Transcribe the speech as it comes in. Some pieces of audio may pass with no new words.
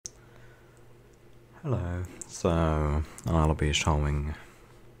Hello, so I'll be showing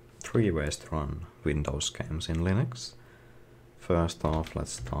 3 ways to run Windows games in Linux. First off,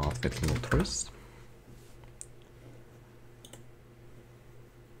 let's start with Lutris.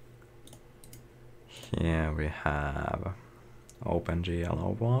 Here we have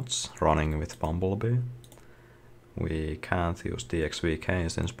OpenGL Overwatch running with Bumblebee. We can't use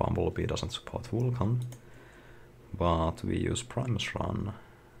DXVK since Bumblebee doesn't support Vulkan, but we use passthrough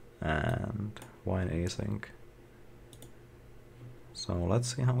and wine async. So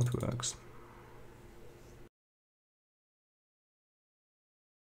let's see how it works.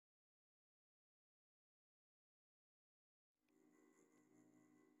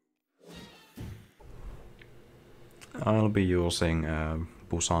 I'll be using a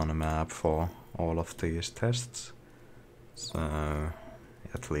Busan map for all of these tests, so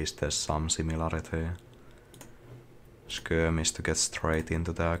at least there's some similarity. Skirmish to get straight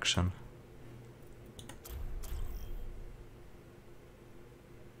into the action.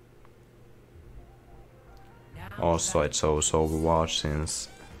 Also I chose Overwatch since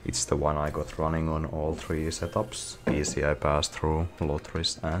it's the one I got running on all 3 setups: PCI passthrough,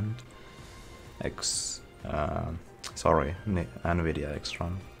 Lutris and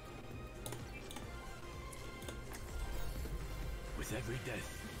nvidia-xrun. With every death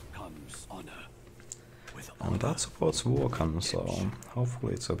comes honor. And that supports Vulkan, so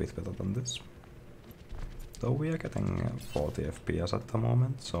hopefully it's a bit better than this. Though we are getting 40 FPS at the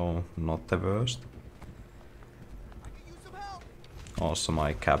moment, so not the worst. Also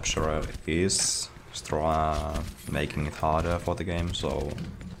my capturer is making it harder for the game, so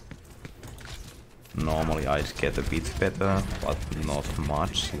normally I'd get a bit better, but not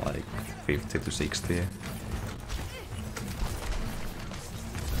much, like 50 to 60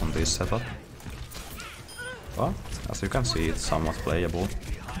 on this setup. But as you can see, it's somewhat playable.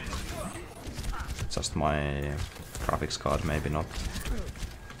 Just my graphics card maybe not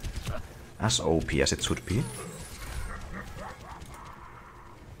as OP as it should be.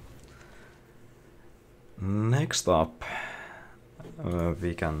 Next up,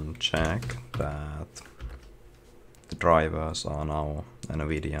 we can check that the drivers are now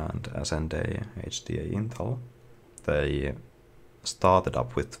nvidia and SND HDA Intel. They started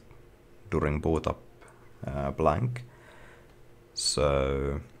up with during boot up blank,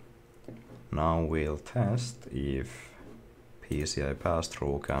 so now we'll test if PCI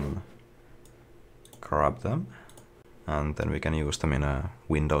passthrough can grab them, and then we can use them in a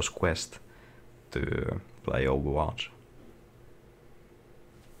Windows Quest to play Overwatch.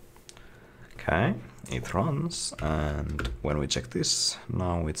 Okay, it runs, and when we check this,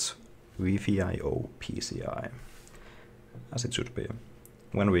 now it's VFIO PCI, as it should be.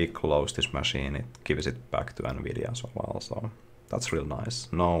 When we close this machine, it gives it back to NVIDIA as well, so that's real nice.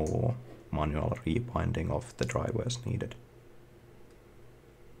 No manual rebinding of the drivers needed.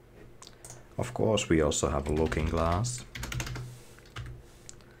 Of course, we also have a looking glass,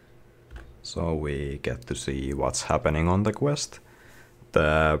 so we get to see what's happening on the Quest.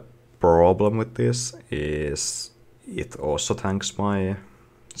 The problem with this is it also tanks my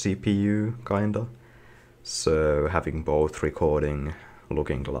CPU, kinda. So having both recording,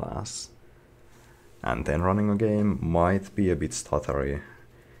 looking glass, and then running a game might be a bit stuttery.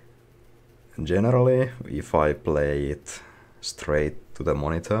 Generally, if I play it straight to the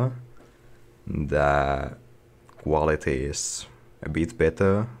monitor, the quality is a bit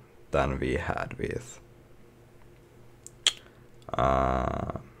better than we had with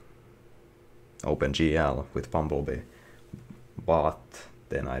OpenGL with Bumblebee, but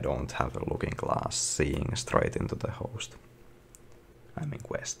then I don't have a looking glass seeing straight into the host. I'm in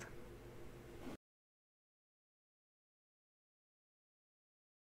Quest.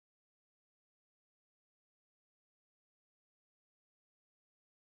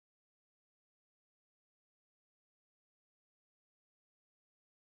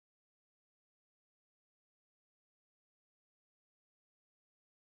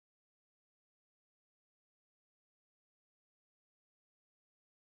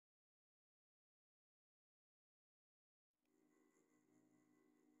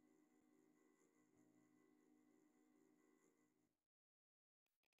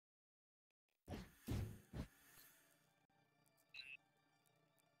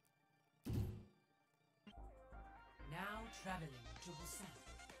 Now traveling to Busan.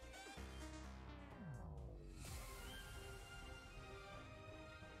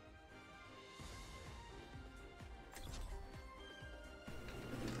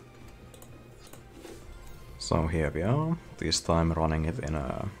 So here we are, this time running it in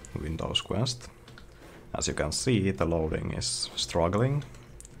a Windows Quest. As you can see, the loading is struggling.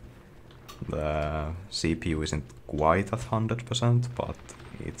 The CPU isn't quite at 100%, but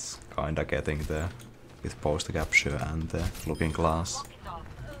it's kinda getting there with post capture and the looking glass.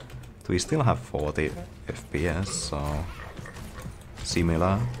 We still have 40 FPS, so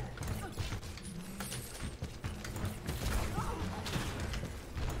similar.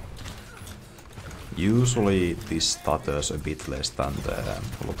 Usually this stutters a bit less than the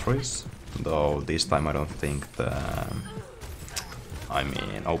Lutris, though this time I don't think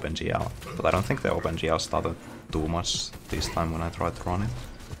OpenGL, but I don't think the OpenGL stuttered too much this time when I tried to run it.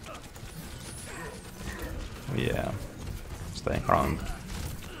 Yeah, staying around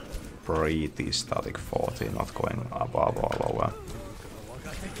pretty static 40, not going above or lower.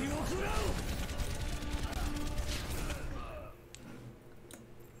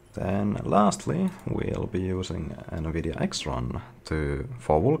 Then lastly, we'll be using nvidia-xrun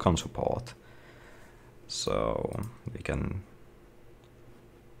for Vulkan support. So we can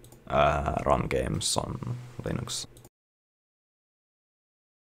run games on Linux.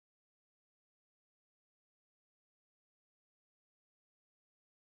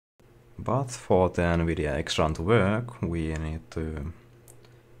 But for the nvidia-xrun to work, we need to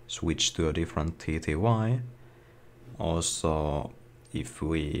switch to a different TTY. Also, if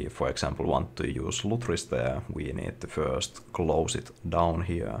we, for example, want to use Lutris there, we need to first close it down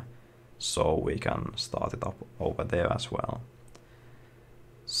here, so we can start it up over there as well.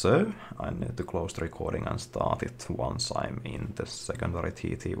 So, I need to close the recording and start it once I'm in the secondary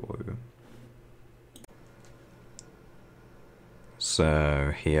TTY.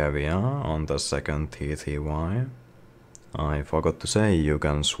 So, here we are on the second TTY. I forgot to say you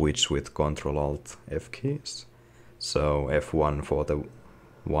can switch with Ctrl-Alt-F keys. So F1 for the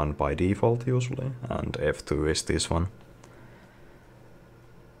one by default usually, and F2 is this one.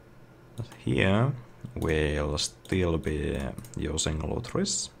 Here we'll still be using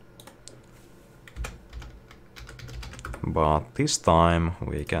Lutris, but this time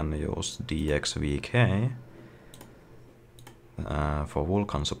we can use DXVK for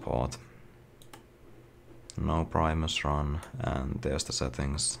Vulkan support. No primers run, and there's the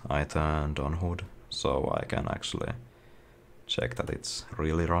settings. I turned on HUD, so I can actually check that it's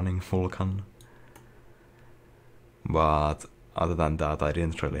really running Vulkan. But other than that, I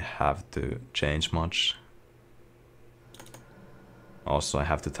didn't really have to change much. Also, I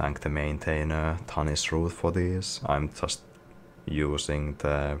have to thank the maintainer xorg for this. I'm just using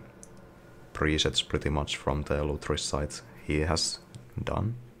the presets pretty much from the Lutris site he has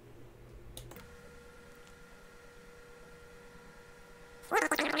done.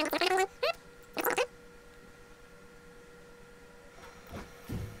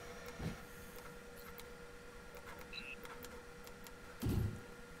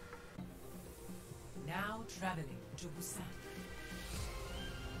 Now traveling to Busan.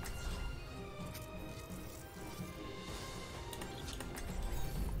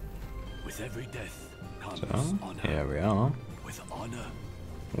 With every death comes So, honor. here we are, With honor,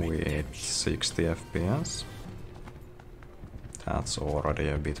 with 60 FPS. That's already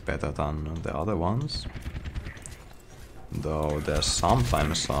a bit better than the other ones. Though there's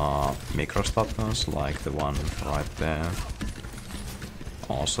sometimes micro stutters like the one right there.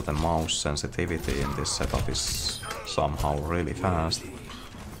 Also the mouse sensitivity in this setup is somehow really fast.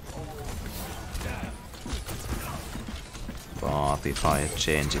 But if I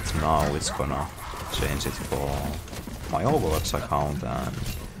change it now, it's gonna change it for my Overwatch account and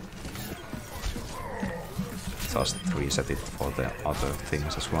just reset it for the other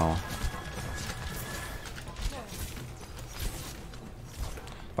things as well.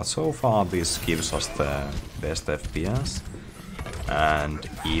 But so far this gives us the best FPS, and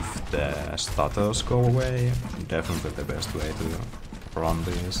if the stutters go away, definitely the best way to run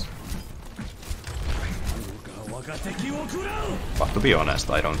this. But to be honest,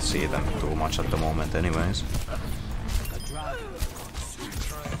 I don't see them too much at the moment anyways.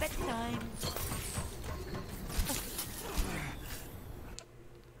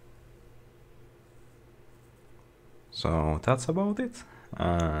 So that's about it,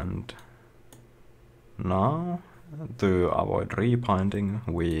 and now to avoid rebinding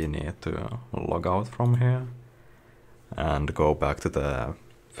we need to log out from here and go back to the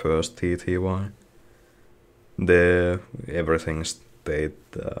first TTY. There everything stayed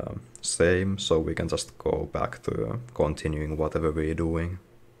same, so we can just go back to continuing whatever we're doing.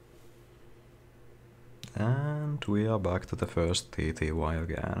 And we are back to the first TTY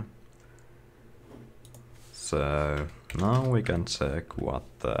again. So now we can check what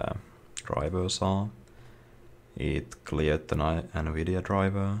the drivers are. It cleared the NVIDIA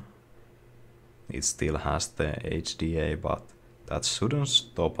driver. It still has the HDA, but that shouldn't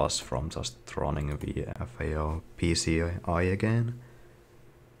stop us from just running VFA or PCI again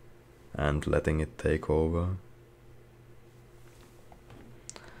and letting it take over.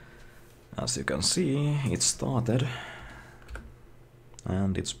 As you can see, it started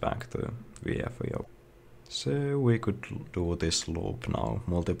and it's back to VFA. So we could do this loop now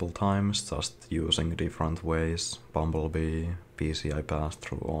multiple times, just using different ways, Bumblebee, PCI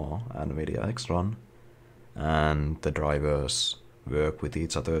passthrough or nvidia-xrun, and the drivers work with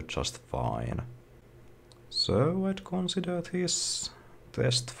each other just fine. So I'd consider this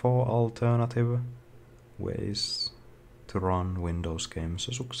test for alternative ways to run Windows games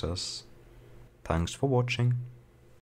a success. Thanks for watching.